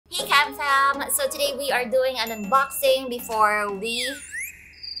Cam Fam! So today we are doing an unboxing before we...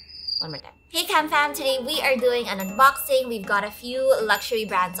 One more time. Hey Cam Fam! Today we are doing an unboxing. We've got a few luxury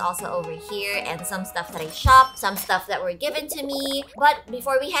brands also over here and some stuff that I shopped, some stuff that were given to me. But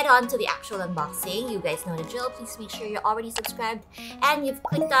before we head on to the actual unboxing, you guys know the drill. Please make sure you're already subscribed and you've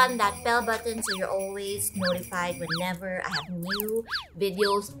clicked on that bell button so you're always notified whenever I have new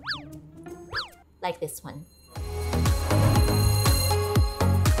videos like this one.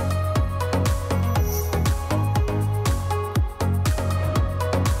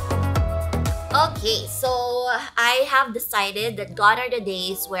 Okay, so I have decided that gone are the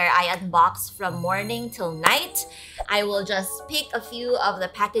days where I unbox from morning till night. I will just pick a few of the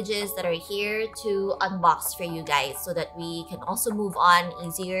packages that are here to unbox for you guys so that we can also move on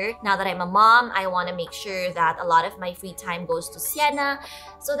easier. Now that I'm a mom, I want to make sure that a lot of my free time goes to Sienna.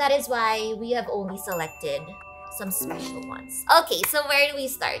 So that is why we have only selected some special ones. Okay, so where do we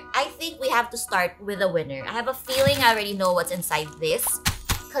start? I think we have to start with a winner. I have a feeling I already know what's inside this,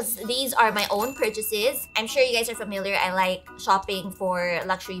 because these are my own purchases. I'm sure you guys are familiar. I like shopping for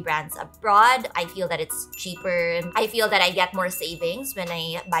luxury brands abroad. I feel that it's cheaper. I feel that I get more savings when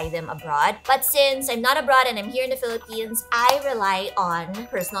I buy them abroad. But since I'm not abroad and I'm here in the Philippines, I rely on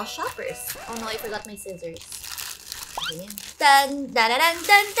personal shoppers. Oh no, I forgot my scissors. Okay. Dun, dun, dun, dun,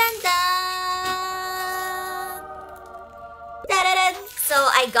 dun, dun, dun. Dun, dun, dun. So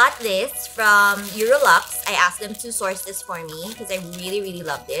I got this from Eurolux. I asked them to source this for me because I really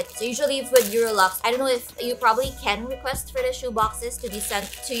loved it. So usually with Eurolux, I don't know if you probably can request for the shoe boxes to be sent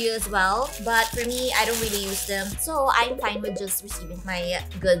to you as well. But for me, I don't really use them. So I'm fine with just receiving my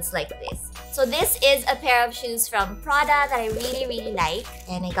goods like this. So this is a pair of shoes from Prada that I really like.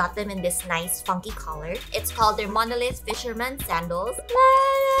 And I got them in this nice funky color. It's called their Monolith Fisherman Sandals.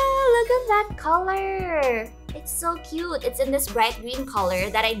 Look at that color! It's so cute. It's in this bright green color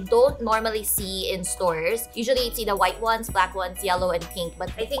that I don't normally see in stores. Usually you see the white ones, black ones, yellow, and pink. But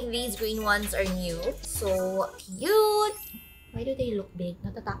I think these green ones are new. So cute! Why do they look big?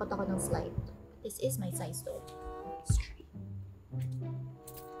 Natatakot ako ng slide. This is my size though.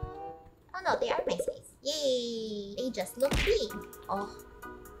 Oh no, they are my size. Yay! They just look big. Oh.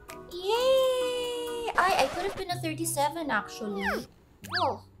 Yay! I could have been a 37 actually.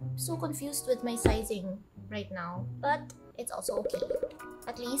 Oh, I'm so confused with my sizing right now, but it's also okay.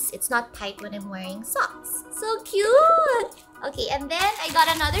 At least it's not tight when I'm wearing socks. So cute! Okay, and then I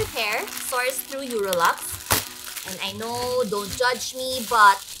got another pair sourced through Eurolux. And I know, don't judge me,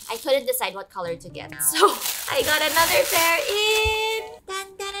 but I couldn't decide what color to get. So I got another pair in... Dun,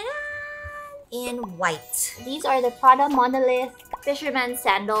 dun, dun, dun, in white. These are the Prada Monolith Fisherman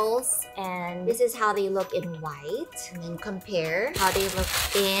Sandals, and this is how they look in white. And then compare how they look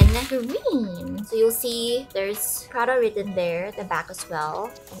in green. So you'll see there's Prada written there at the back as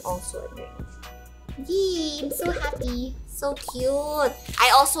well, and also in green. Yay! I'm so happy. So cute. I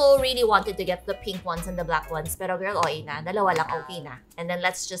also really wanted to get the pink ones and the black ones, pero girl, okay na. Dalawa lang, okay na. And then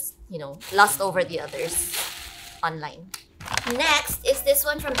let's just, you know, lust over the others online. Next is this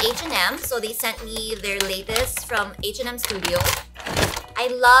one from H&M. So they sent me their latest from H&M Studio. I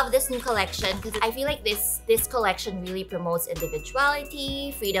love this new collection because I feel like this collection really promotes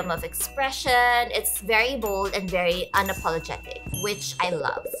individuality, freedom of expression. It's very bold and very unapologetic, which I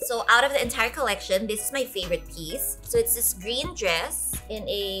love. So out of the entire collection, this is my favorite piece. So it's this green dress in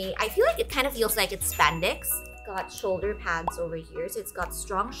a... I feel like it kind of feels like it's spandex. It's got shoulder pads over here, so it's got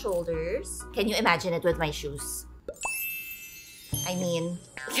strong shoulders. Can you imagine it with my shoes? I mean...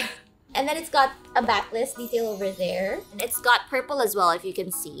 And then it's got a backless detail over there. And it's got purple as well, if you can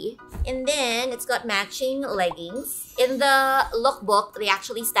see. And then it's got matching leggings. In the lookbook, they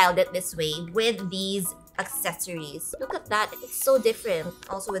actually styled it this way with these accessories. Look at that. It's so different.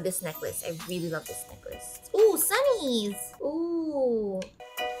 Also with this necklace. I really love this necklace. Ooh, sunnies! Ooh.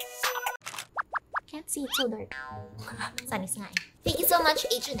 Can't see, it's so dark. Sunny's nga eh. Thank you so much,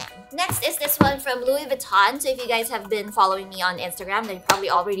 H&M. Next is this one from Louis Vuitton. So if you guys have been following me on Instagram, then you probably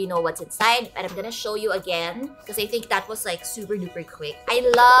already know what's inside. But I'm gonna show you again because I think that was like super duper quick. I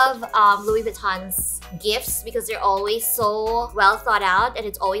love Louis Vuitton's gifts because they're always so well thought out and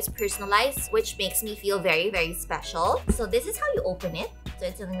it's always personalized, which makes me feel very special. So this is how you open it. So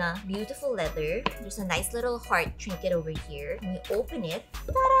it's in a beautiful leather. There's a nice little heart trinket over here. And you open it.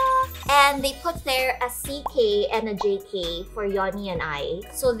 Ta-da! And they put there a CK and a JK for Yoni and I.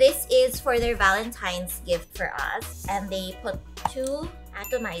 So this is for their Valentine's gift for us. And they put two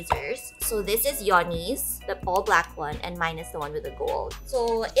atomizers. So this is Yoni's, the all black one, and mine is the one with the gold.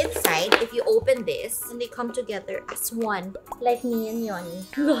 So inside, if you open this, and they come together as one, like me and Yoni.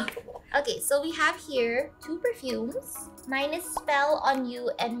 Okay, so we have here 2 perfumes. Mine is Spell on You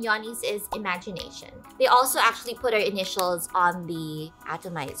and Yoni's is Imagination. They also actually put our initials on the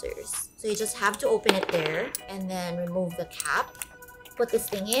atomizers. So you just have to open it there and then remove the cap. Put this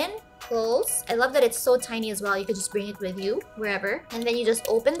thing in, close. I love that it's so tiny as well. You could just bring it with you wherever. And then you just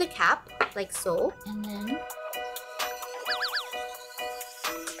open the cap like so. And then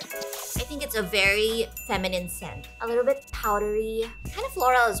I think it's a very feminine scent. A little bit powdery, kind of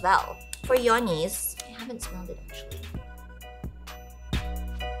floral as well. For Yoni's, I haven't smelled it actually.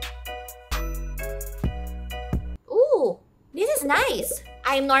 Ooh, this is nice.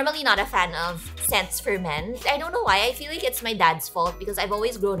 I'm normally not a fan of scents for men. I don't know why. I feel like it's my dad's fault because I've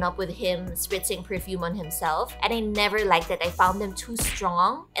always grown up with him spritzing perfume on himself and I never liked it. I found them too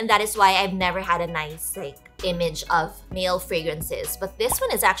strong and that is why I've never had a nice image of male fragrances. But this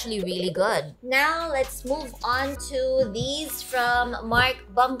one is actually really good. Now let's move on to these from Mark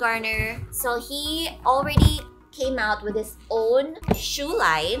Baumgartner. So he already came out with his own shoe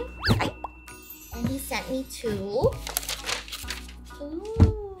line. And he sent me 2.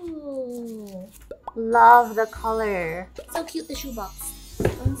 Ooh, love the color. So cute, the shoebox.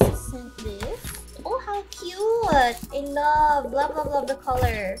 Also sent this. Oh, how cute. I love the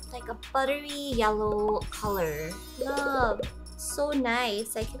color. It's like a buttery yellow color. Love. So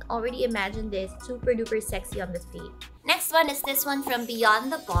nice. I can already imagine this. Super duper sexy on the feet. Next one is this one from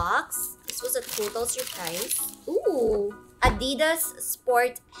Beyond the Box. This was a total surprise. Ooh. Adidas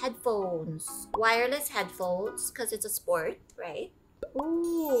Sport Headphones. Wireless headphones because it's a sport, right?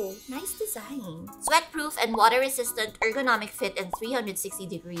 Ooh, nice design. Sweat-proof and water-resistant ergonomic fit and 360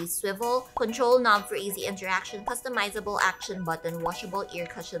 degrees swivel, control knob for easy interaction, customizable action button, washable ear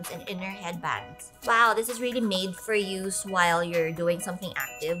cushions, and inner headbands. Wow, this is really made for use while you're doing something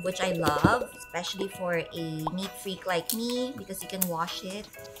active, which I love, especially for a neat freak like me because you can wash it.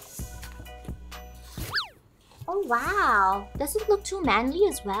 Oh wow, doesn't look too manly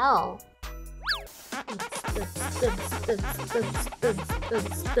as well.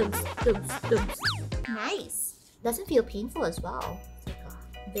 Nice. Doesn't feel painful as well. It's like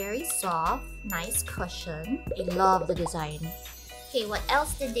a very soft, nice cushion. I love the design. Okay, what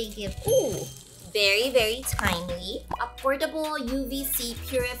else did they give? Ooh, very timely. A portable UVC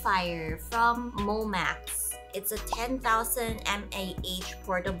purifier from Momax. It's a 10,000 mAh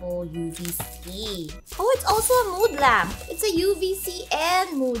portable UVC. Oh, it's also a mood lamp. It's a UVC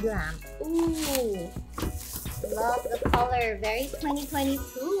and mood lamp. Ooh. Love the color. Very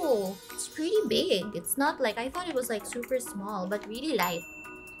 2022. It's pretty big. It's not like, I thought it was like super small, but really light.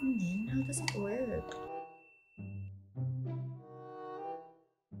 And then, how does it work?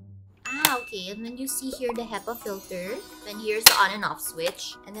 Okay, and then you see here the HEPA filter. Then here's the on and off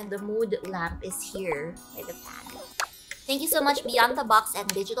switch. And then the mood lamp is here by the fan. Thank you so much, Beyond the Box and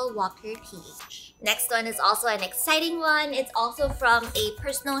Digital Walker PH. Next one is also an exciting one. It's also from a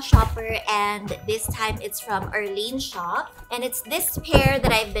personal shopper, and this time it's from Arlene's shop. And it's this pair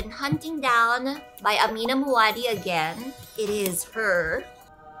that I've been hunting down by Amina Muaddi again. It is her.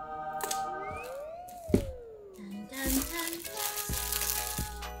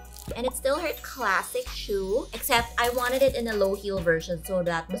 And it's still her classic shoe, except I wanted it in a low heel version so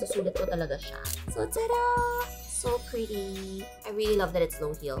that masusulit ko talaga siya. So, ta-da! So pretty. I really love that it's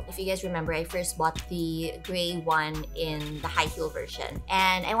low heel. If you guys remember, I first bought the gray one in the high heel version.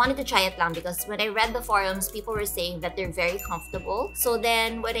 And I wanted to try it lang because when I read the forums, people were saying that they're very comfortable. So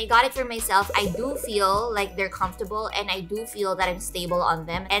then when I got it for myself, I do feel like they're comfortable and I do feel that I'm stable on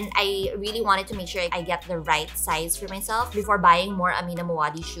them. And I really wanted to make sure I get the right size for myself before buying more Amina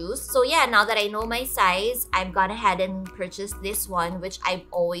Muaddi shoes. So yeah, now that I know my size, I've gone ahead and purchased this one, which I've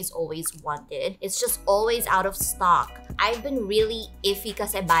always wanted. It's just always out of stock. I've been really iffy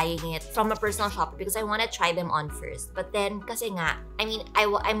kasi buying it from a personal shopper because I want to try them on first. But then kasi nga, I mean,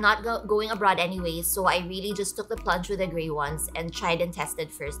 I'm not going abroad anyways, so I really just took the plunge with the gray ones and tried and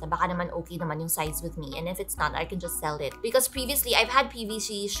tested first na baka naman okay naman yung size with me. And if it's not, I can just sell it. Because previously, I've had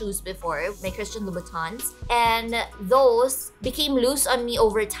PVC shoes before, my Christian Louboutins, and those became loose on me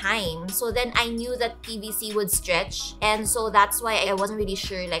over time. So then I knew that PVC would stretch, and so that's why I wasn't really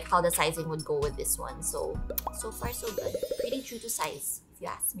sure like how the sizing would go with this one. So far so good. Pretty true to size, if you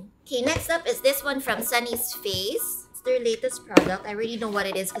ask me. Okay, next up is this one from Sunny's Face. It's their latest product. I already know what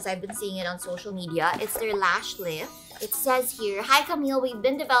it is because I've been seeing it on social media. It's their lash lift. It says here, "Hi Camille, we've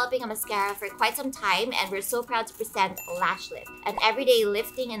been developing a mascara for quite some time and we're so proud to present Lash Lift, an everyday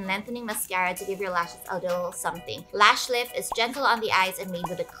lifting and lengthening mascara to give your lashes a little something. Lash Lift is gentle on the eyes and made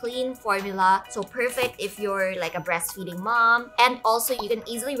with a clean formula, so perfect if you're like a breastfeeding mom. And also you can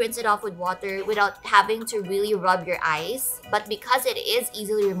easily rinse it off with water without having to really rub your eyes. But because it is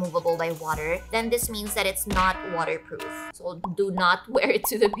easily removable by water, then this means that it's not waterproof. So do not wear it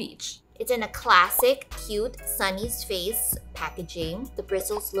to the beach." It's in a classic, cute, Sunny's Face packaging. The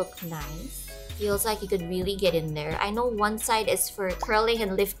bristles look nice. Feels like you could really get in there. I know one side is for curling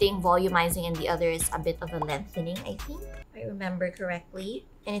and lifting, volumizing, and the other is a bit of a lengthening, I think. If I remember correctly.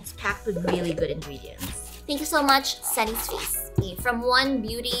 And it's packed with really good ingredients. Thank you so much, Sunny's Face. Okay, from one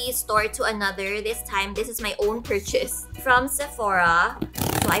beauty store to another, this time, this is my own purchase from Sephora.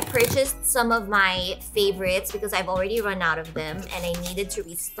 So I purchased some of my favorites because I've already run out of them and I needed to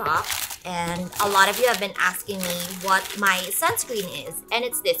restock. And a lot of you have been asking me what my sunscreen is. And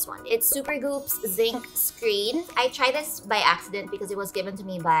it's this one. It's Supergoop's Zinc Screen. I tried this by accident because it was given to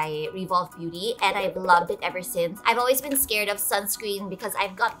me by Revolve Beauty and I've loved it ever since. I've always been scared of sunscreen because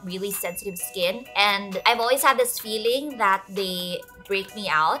I've got really sensitive skin. And I've always had this feeling that they break me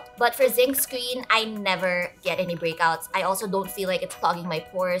out. But for Zinc Screen, I never get any breakouts. I also don't feel like it's clogging my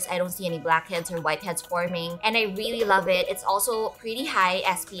pores. I don't see any blackheads or whiteheads forming. And I really love it. It's also pretty high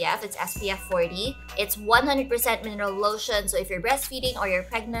SPF. It's SPF 40. It's 100% mineral lotion. So if you're breastfeeding or you're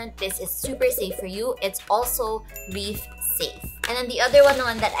pregnant, this is super safe for you. It's also reef safe. And then the other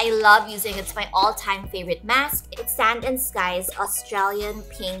one that I love using, it's my all-time favorite mask. It's Sand and Skies Australian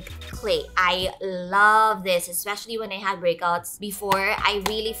Pink Clay. I love this, especially when I had breakouts before. I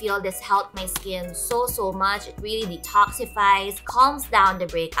really feel this helped my skin so much. It really detoxifies, calms down the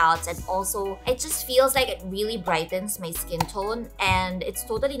breakouts, and also it just feels like it really brightens my skin tone. And it's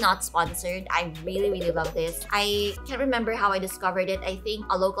totally not sponsored. I really love this. I can't remember how I discovered it. I think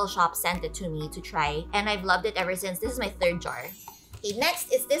a local shop sent it to me to try, and I've loved it ever since. This is my third jar. Okay,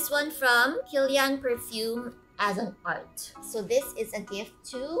 next is this one from Kilian Perfume as an art. So this is a gift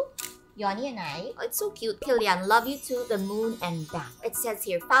to Yoni and I. Oh, it's so cute. Kilian, love you to the moon and back. It says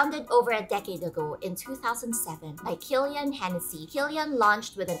here, founded over a decade ago in 2007 by Kilian Hennessy. Kilian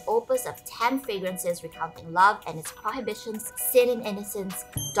launched with an opus of 10 fragrances recounting love and its prohibitions, sin and innocence,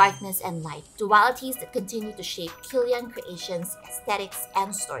 darkness and light. Dualities that continue to shape Kilian Creations, aesthetics,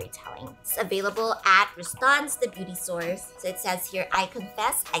 and storytelling. It's available at Rustan's, the beauty source. So it says here, I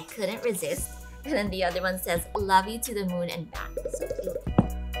confess I couldn't resist. And then the other one says, love you to the moon and back. So cute.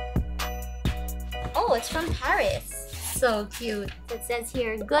 Oh, it's from Paris. So cute. It says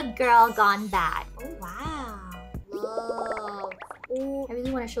here, good girl gone bad. Oh, wow. Love. Ooh, I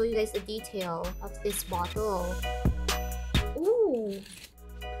really want to show you guys the detail of this bottle. Ooh.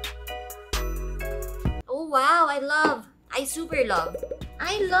 Oh, wow. I super love.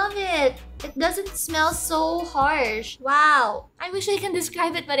 I love it. It doesn't smell so harsh. Wow. I wish I can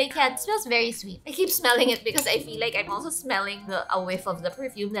describe it, but I can't. It smells very sweet. I keep smelling it because I feel like I'm also smelling a whiff of the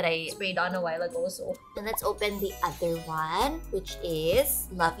perfume that I sprayed on a while ago. So, and let's open the other one, which is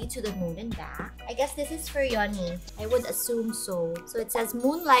Love You to the Moon and Back. I guess this is for Yoni. I would assume so. So it says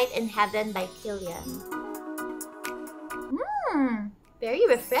Moonlight in Heaven by Kilian. Very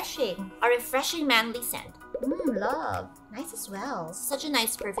refreshing. A refreshing manly scent. Love. Nice as well. Such a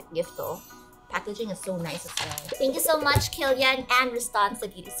nice, perfect gift though. Packaging is so nice as well. Thank you so much, Kilian and Rustan's the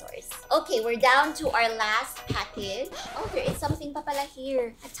beauty source. Okay, we're down to our last package. Oh, there is something pa pala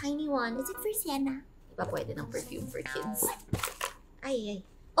here. A tiny one. Is it for Sienna? Diba pwede ng perfume for kids? Ay.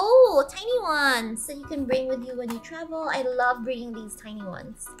 Oh, tiny ones that you can bring with you when you travel. I love bringing these tiny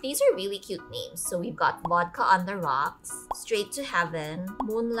ones. These are really cute names. So we've got Vodka on the Rocks, Straight to Heaven,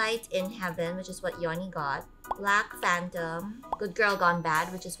 Moonlight in Heaven, which is what Yoni got, Black Phantom, Good Girl Gone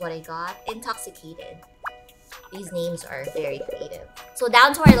Bad, which is what I got, Intoxicated. These names are very creative. So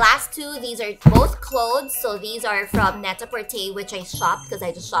down to our last two. These are both clothes. So these are from Net-a-Porter, which I shopped because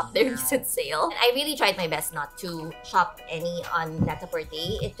I just shopped their recent sale. And I really tried my best not to shop any on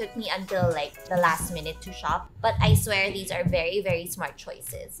Net-a-Porter. It took me until like the last minute to shop. But I swear these are very smart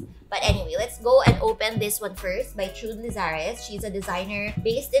choices. But anyway, let's go and open this one first by Trude Lizares. She's a designer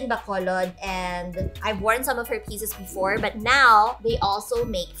based in Bacolod. And I've worn some of her pieces before. But now they also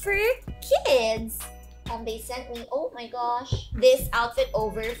make for kids. They sent me, oh my gosh, this outfit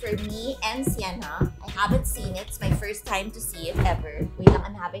over for me and Sienna. I haven't seen it. It's my first time to see it ever. Wait lang,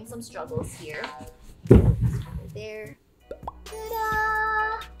 I'm having some struggles here. There.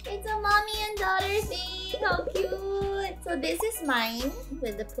 Ta-da! It's a mommy and daughter thing. How cute! So this is mine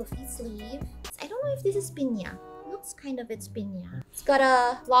with the puffy sleeve. I don't know if this is pinya. looks kind of its pinya. It's got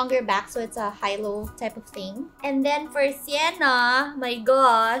a longer back, so it's a high-low type of thing. And then for Sienna, my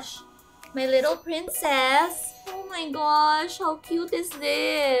gosh, my little princess. Oh my gosh, how cute is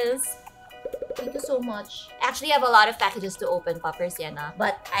this? Thank you so much. Actually, I have a lot of packages to open pa for Sienna,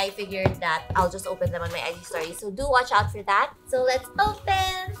 but I figured that I'll just open them on my IG story. So do watch out for that. So let's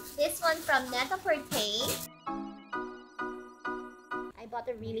open this one from Net-a-Porter. I bought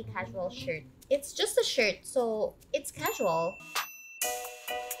a really casual shirt. It's just a shirt, so it's casual.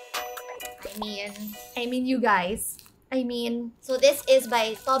 I mean, you guys. So this is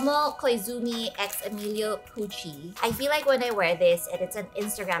by Tomo Koizumi x Emilio Pucci. I feel like when I wear this and it's an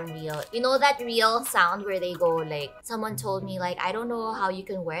Instagram reel, you know that reel sound where they go like, someone told me like, I don't know how you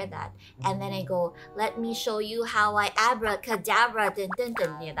can wear that. And then I go, let me show you how I abracadabra, dun dun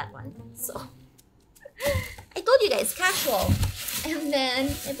dun. Yeah, that one. So, I told you guys, casual. And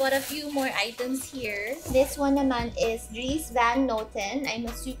then, I bought a few more items here. This one naman is Dries Van Noten. I'm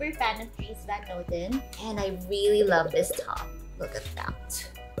a super fan of Dries Van Noten. And I really love this top. Look at that.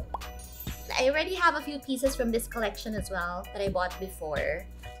 I already have a few pieces from this collection as well that I bought before.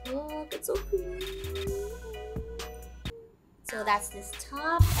 Look, it's so pretty. So that's this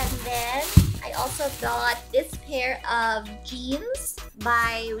top. And then, I also got this pair of jeans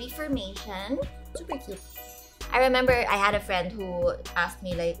by Reformation. Super cute. I remember I had a friend who asked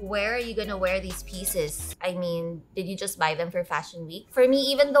me like, where are you gonna wear these pieces? I mean, did you just buy them for Fashion Week? For me,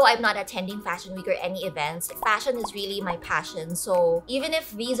 even though I'm not attending Fashion Week or any events, fashion is really my passion. So even if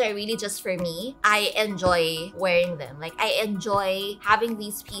these are really just for me, I enjoy wearing them. Like, I enjoy having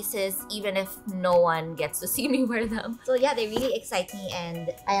these pieces even if no one gets to see me wear them. So yeah, they really excite me,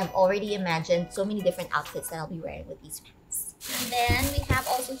 and I have already imagined so many different outfits that I'll be wearing with these pants. And then we have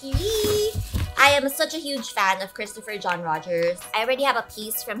also here, I am such a huge fan of Christopher John Rogers. I already have a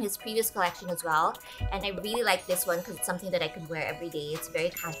piece from his previous collection as well, and I really like this one because it's something that I could wear every day. It's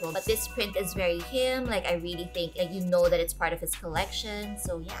very casual, but this print is very him. Like, I really think, like, you know that it's part of his collection.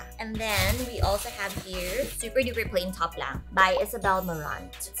 So yeah. And then we also have here Super Duper Plain Top Lang by Isabel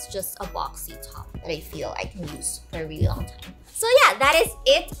Marant. It's just a boxy top that I feel I can use for a really long time. So yeah, that is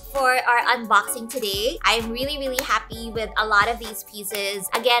it for our unboxing today. I'm really happy with a lot of these pieces.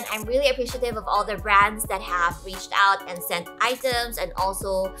 Again, I'm really appreciative of all the brands that have reached out and sent items, and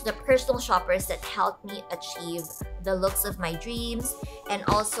also the personal shoppers that helped me achieve the looks of my dreams. And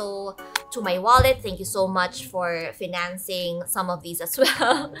also to my wallet, thank you so much for financing some of these as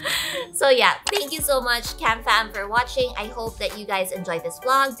well. So yeah, thank you so much, Cam Fam, for watching. I hope that you guys enjoyed this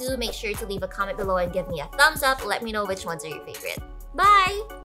vlog. Do make sure to leave a comment below and give me a thumbs up. Let me know which ones are your favorite. Bye!